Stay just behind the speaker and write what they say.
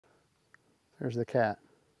There's the cat.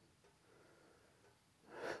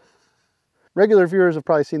 Regular viewers have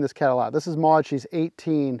probably seen this cat a lot. This is Maud, she's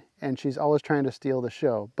 18, and she's always trying to steal the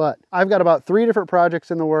show. But I've got about 3 different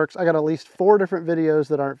projects in the works. I got at least 4 different videos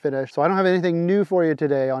that aren't finished, so I don't have anything new for you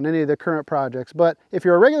today on any of the current projects. But if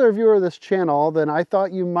you're a regular viewer of this channel, then I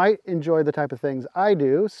thought you might enjoy the type of things I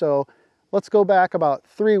do. So let's go back about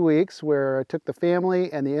 3 weeks where I took the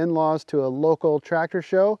family and the in-laws to a local tractor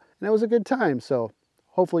show, and it was a good time, so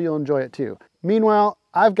hopefully you'll enjoy it too. Meanwhile,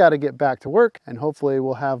 I've got to get back to work, and hopefully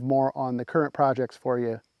we'll have more on the current projects for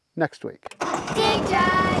you next week.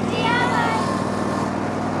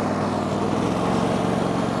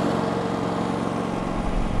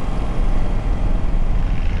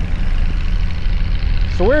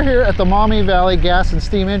 So we're here at the Maumee Valley Gas and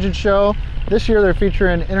Steam Engine Show. This year they're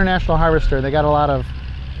featuring International Harvester. They got a lot of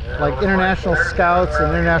like International Scouts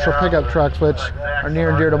and International pickup trucks, which are near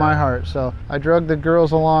and dear to my heart. So I drug the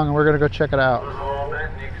girls along and we're gonna go check it out.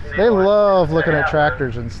 They love looking at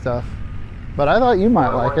tractors and stuff, but I thought you might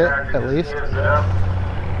like it, at least.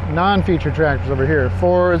 Non-featured tractors over here.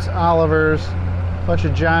 Fords, Olivers, a bunch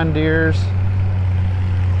of John Deeres.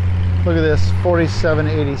 Look at this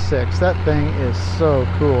 4786. That thing is so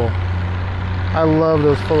cool. I love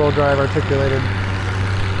those 4-wheel drive articulated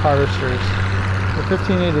harvesters. The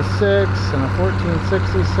 1586 and a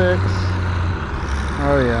 1466.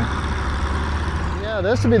 Oh yeah. Yeah,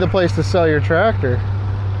 this would be the place to sell your tractor.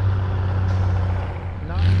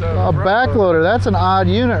 A backloader, that's an odd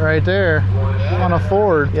unit right there on a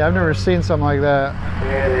Ford. Yeah, I've never seen something like that.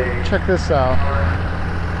 Check this out.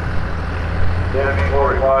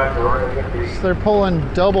 So they're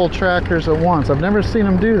pulling double tractors at once. I've never seen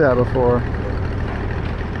them do that before.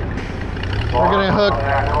 We're going to hook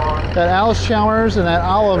that Alice Chalmers and that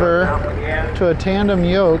Oliver to a tandem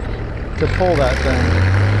yoke to pull that thing.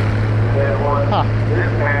 Huh.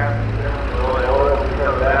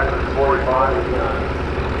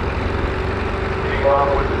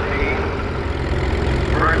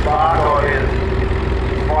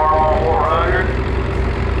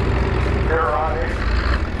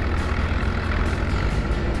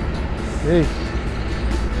 Jeez.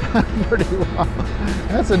 Pretty wild.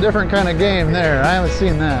 That's a different kind of game there. I haven't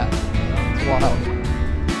seen that. It's wild.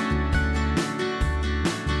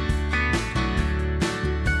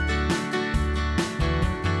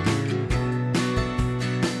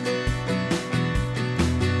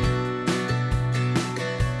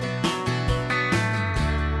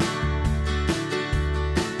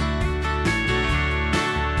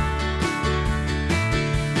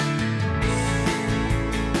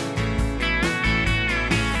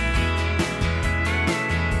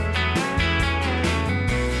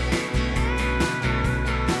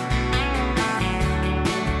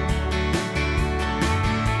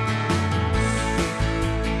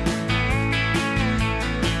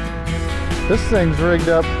 This thing's rigged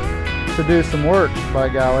up to do some work, by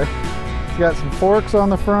golly. It's got some forks on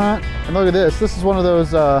the front. And look at this. This is one of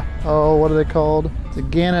those, oh, what are they called? It's a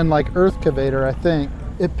Gannon like earth cavator, I think.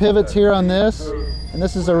 It pivots here on this, and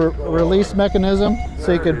this is a release mechanism.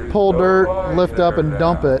 So you could pull dirt, lift up, and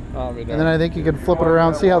dump it. And then I think you could flip it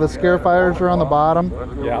around. See how the scare fires are on the bottom?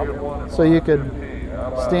 Yeah. So you could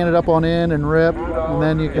stand it up on end and rip, and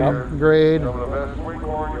then you can grade.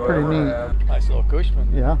 Pretty neat. Nice little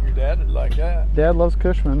Cushman. Yeah. Your dad would like that. Dad loves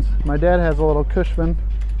Cushmans. My dad has a little Cushman.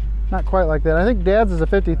 Not quite like that. I think Dad's is a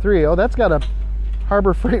 53. Oh, that's got a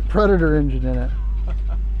Harbor Freight Predator engine in it.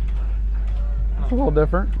 That's a little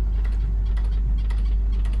different.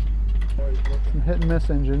 Some hit and miss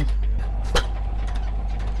engines.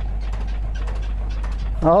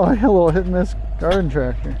 Oh, a little hit and miss garden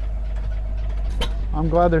tractor. I'm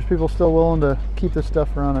glad there's people still willing to keep this stuff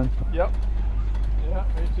running. Yep. Yeah,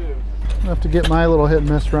 me too. I have to get my little hit and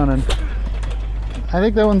miss running. I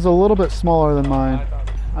think that one's a little bit smaller than mine.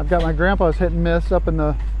 I've got my grandpa's hit and miss up in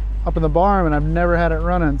the barn, and I've never had it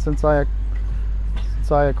running since I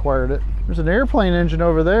acquired it. There's an airplane engine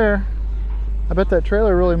over there. I bet that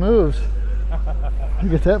trailer really moves. You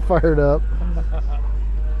get that fired up.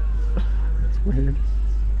 It's weird.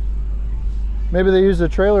 Maybe they use the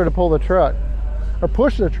trailer to pull the truck or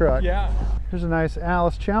push the truck. Yeah. Here's a nice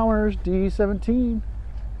Alice Chalmers D17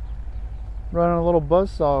 running a little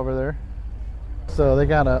buzzsaw over there. So they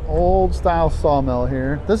got an old style sawmill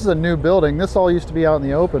here. This is a new building. This all used to be out in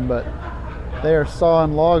the open, but they are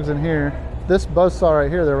sawing logs in here. This buzzsaw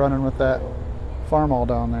right here, they're running with that farmall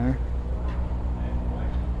down there.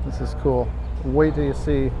 This is cool. Wait till you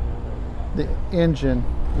see the engine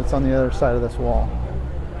that's on the other side of this wall.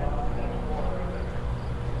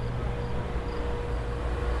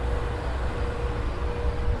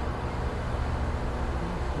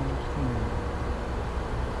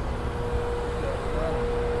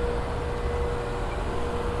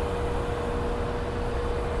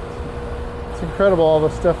 incredible all the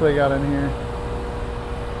stuff they got in here.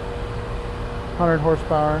 100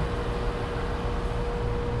 horsepower.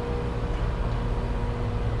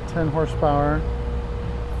 10 horsepower.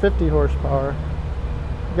 50 horsepower.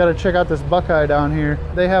 You gotta check out this Buckeye down here.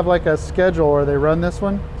 They have like a schedule where they run this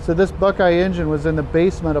one. So this Buckeye engine was in the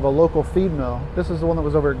basement of a local feed mill. This is the one that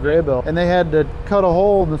was over at Graybill. And they had to cut a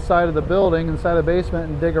hole in the side of the building, inside the basement,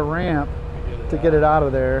 and dig a ramp to get it out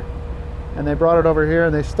of there. And they brought it over here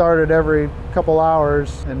and they started every couple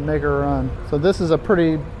hours and make her run. So this is a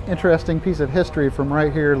pretty interesting piece of history from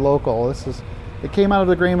right here local. It came out of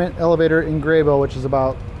the grain elevator in Graybill, which is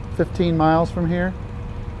about 15 miles from here.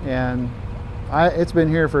 And it's been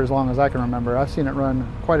here for as long as I can remember. I've seen it run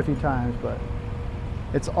quite a few times, but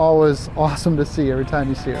it's always awesome to see every time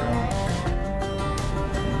you see it run.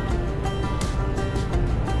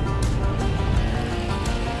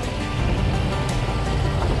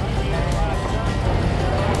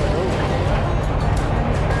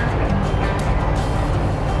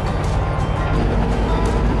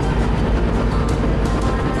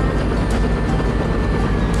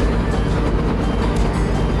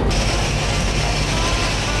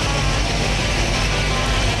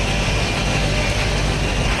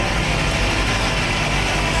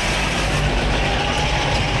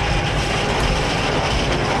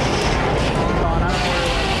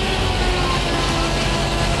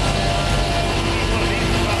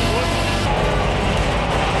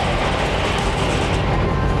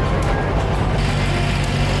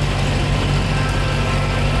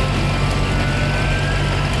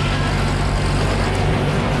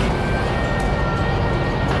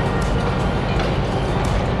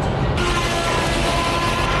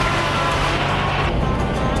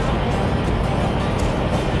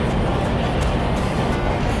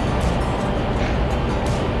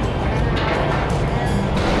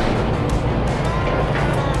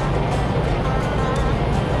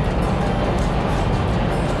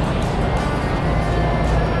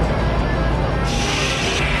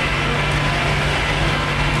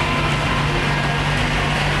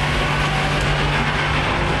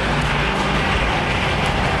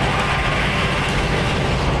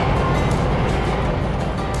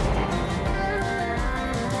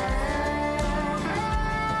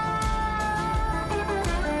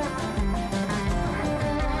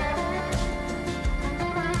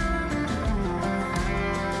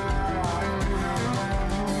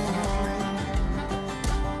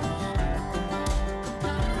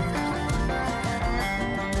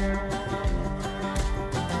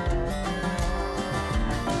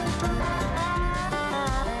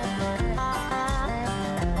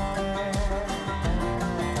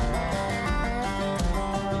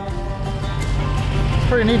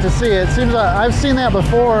 Pretty neat to see. It seems like I've seen that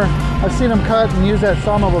before. I've seen them cut and use that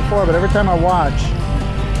sawmill before, but every time I watch,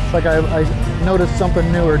 it's like I notice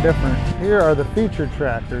something new or different. Here are the featured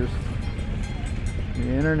tractors, the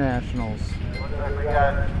Internationals.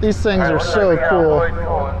 These things are so cool.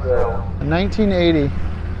 1980.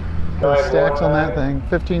 The stacks on that thing,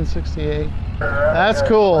 1568. That's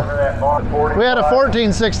cool. We had a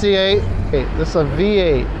 1468. This is a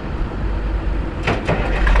V8.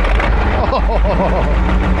 A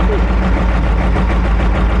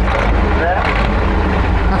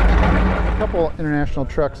couple International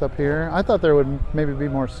trucks up here. I thought there would maybe be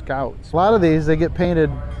more Scouts. A lot of these, they get painted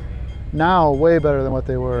now way better than what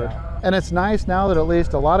they were. And it's nice now that at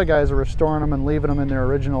least a lot of guys are restoring them and leaving them in their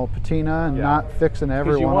original patina and not fixing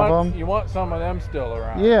every one of them. You want some of them still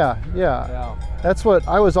around. Yeah. That's what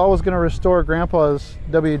I was always going to restore Grandpa's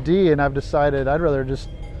WD, and I've decided I'd rather just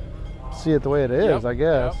see it the way it is, I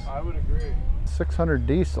guess. Yep, I would agree. 600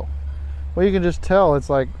 diesel. Well, you can just tell it's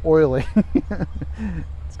like oily.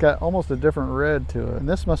 It's got almost a different red to it. And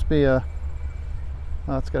this must be a,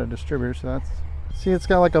 oh, it's got a distributor, so that's, see, it's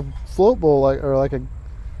got like a float bowl, or like a,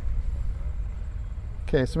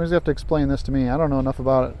 okay, somebody's gonna have to explain this to me. I don't know enough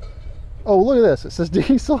about it. Oh, look at this. It says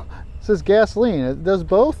diesel, it says gasoline. It does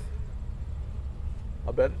both?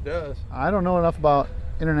 I bet it does. I don't know enough about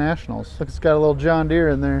Internationals. Look, it's got a little John Deere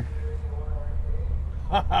in there.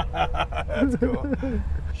 That's cool.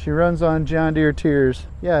 She runs on John Deere tiers.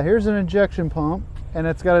 Yeah, here's an injection pump, and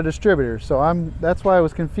it's got a distributor, so that's why I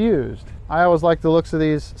was confused. I always like the looks of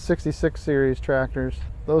these 66 series tractors.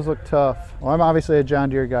 Those look tough. Well, I'm obviously a John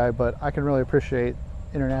Deere guy, but I can really appreciate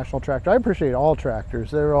International tractor. I appreciate all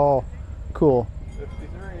tractors. They're all cool.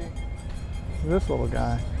 53. This little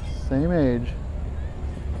guy, same age.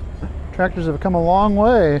 Tractors have come a long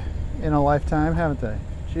way in a lifetime, haven't they?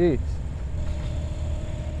 Jeez.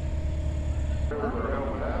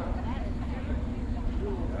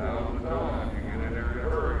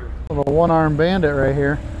 Little one-armed bandit right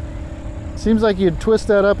here. Seems like you'd twist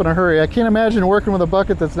that up in a hurry. I can't imagine working with a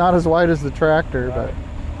bucket that's not as wide as the tractor, but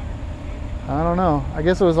I don't know. I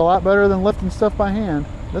guess it was a lot better than lifting stuff by hand.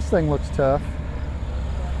 This thing looks tough.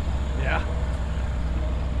 Yeah.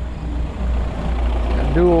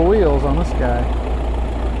 Got dual wheels on this guy.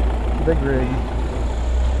 Big rig.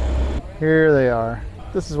 Here they are.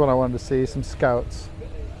 This is what I wanted to see, some Scouts.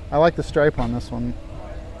 I like the stripe on this one.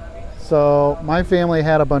 So my family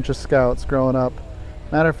had a bunch of Scouts growing up.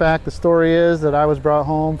 Matter of fact, the story is that I was brought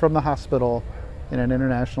home from the hospital in an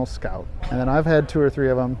International Scout. And then I've had 2 or 3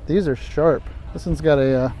 of them. These are sharp. This one's got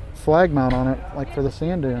a flag mount on it, like for the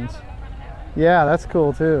sand dunes. Yeah, that's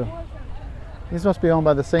cool too. These must be owned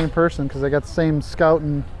by the same person because they got the same Scout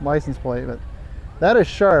and license plate. But that is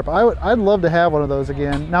sharp. I'd love to have one of those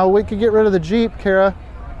again. Now we could get rid of the Jeep, Kara.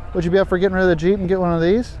 Would you be up for getting rid of the Jeep and get one of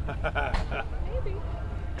these? Maybe.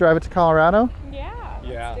 Drive it to Colorado? Yeah.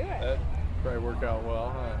 Yeah. Let's do it. That'd probably work out well,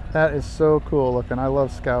 huh? That is so cool looking. I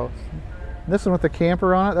love Scouts. This one with the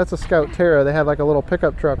camper on it, that's a Scout Terra. They had like a little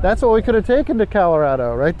pickup truck. That's what we could have taken to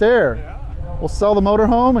Colorado, right there. Yeah. We'll sell the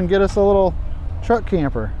motorhome and get us a little truck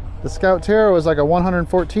camper. The Scout Terra was like a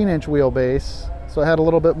 114-inch wheelbase, so it had a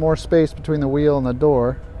little bit more space between the wheel and the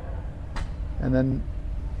door. And then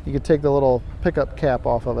you could take the little pickup cap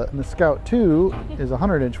off of it. And the Scout 2 is a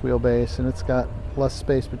 100-inch wheelbase, and it's got less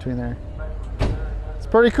space between there. It's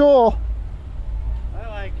pretty cool. I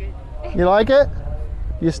like it. You like it?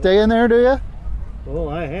 You stay in there, do you? Well,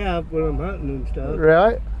 I have when I'm hunting and stuff.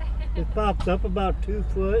 Right? It pops up about 2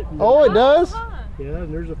 foot. And Oh, it does? yeah,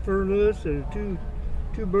 and there's a furnace and a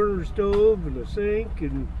two burner stove and a sink,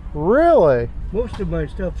 and Really? most of my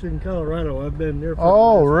stuff's in Colorado. I've been there for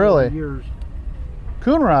Oh, the last really? 40 years.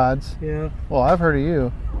 Coon rods? Yeah. Well, I've heard of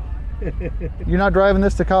you. You're not driving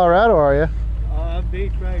this to Colorado, are you? I've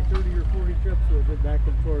made probably 30 or 40 trips with it back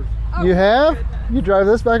and forth. Oh, You have? goodness. You drive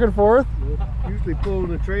this back and forth? Usually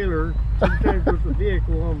pulling a trailer, sometimes with a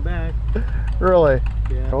vehicle on back. Really?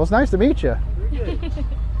 Yeah. Well, it's nice to meet you. Very good. Good to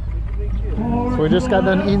meet you. So we just got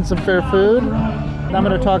done eating some fair food. Now I'm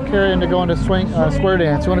going to talk Carrie into going to square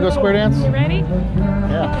dance. You want to go square dance? You ready?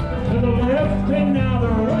 Yeah. To the left and now the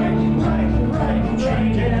right.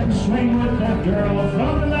 Shake and swing with that girl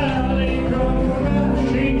from the valley.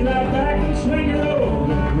 Shake that back and swing it over.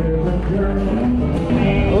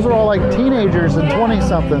 Those are all like teenagers and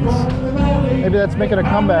 20-somethings. Maybe that's making a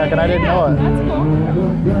comeback and I didn't know it. That's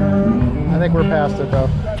cool. I think we're past it though.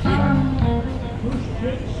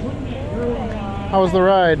 How was the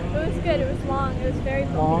ride? It was good. It was long. It was very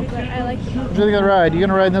Long? bumpy, but I liked it. What do you think of the ride? You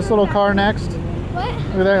gonna ride in this little car next? What?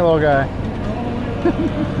 Look at that little guy.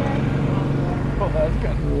 Oh, that's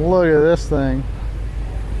good. Look at this thing.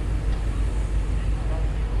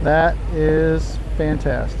 That is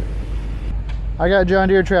fantastic. I got John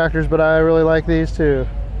Deere tractors, but I really like these too.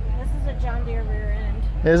 This is a John Deere rear end.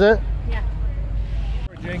 Is it? Yeah.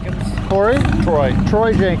 Jenkins. Corey? Troy.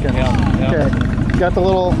 Troy Jenkins. Yeah. Okay. Got the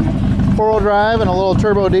little 4-wheel drive and a little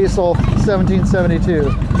turbo diesel 1772.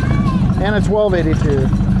 And a 1282.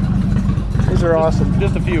 These are awesome.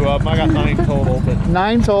 Just a few of them. I got 9 total, but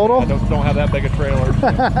 9 total? I don't have that big a trailer. So.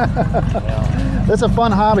 Yeah. That's a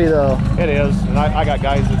fun hobby though. It is, and I got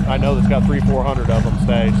guys that I know that's got 300-400 of them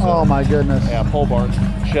stay. So. Oh my goodness. Yeah, pole barns,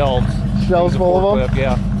 shelves. Shelves Use a full of them? forklift,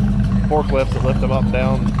 yeah. Forklifts that lift them up and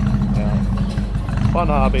down. Yeah. Fun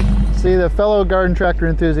hobby. See, the fellow garden tractor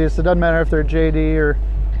enthusiasts, it doesn't matter if they're JD or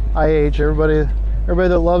IH, everybody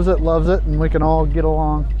that loves it, and we can all get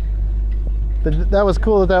along. But that was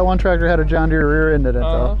cool that one tractor had a John Deere rear end in it though.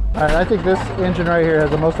 All right, I think this engine right here has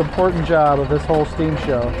the most important job of this whole steam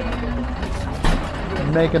show.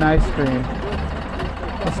 Making ice cream.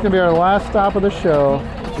 This is gonna be our last stop of the show,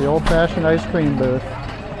 the old-fashioned ice cream booth.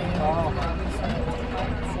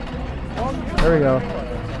 There we go.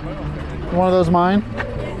 One of those mine?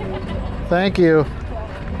 Thank you.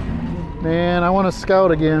 Man, I want a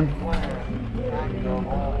Scout again.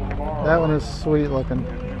 That one is sweet looking.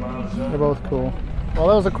 They're both cool. Well,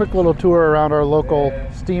 that was a quick little tour around our local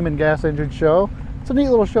steam and gas engine show. It's a neat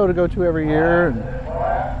little show to go to every year. And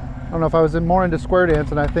I don't know if I was more into square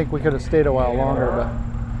dance, and I think we could have stayed a while longer, but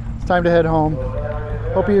it's time to head home.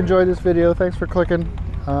 Hope you enjoyed this video. Thanks for clicking.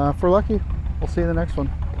 If we're lucky, we'll see you in the next one.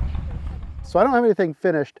 So I don't have anything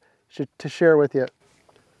finished to share with you.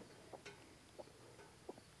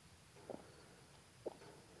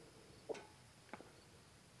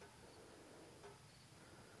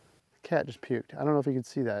 The cat just puked. I don't know if you can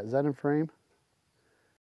see that. Is that in frame?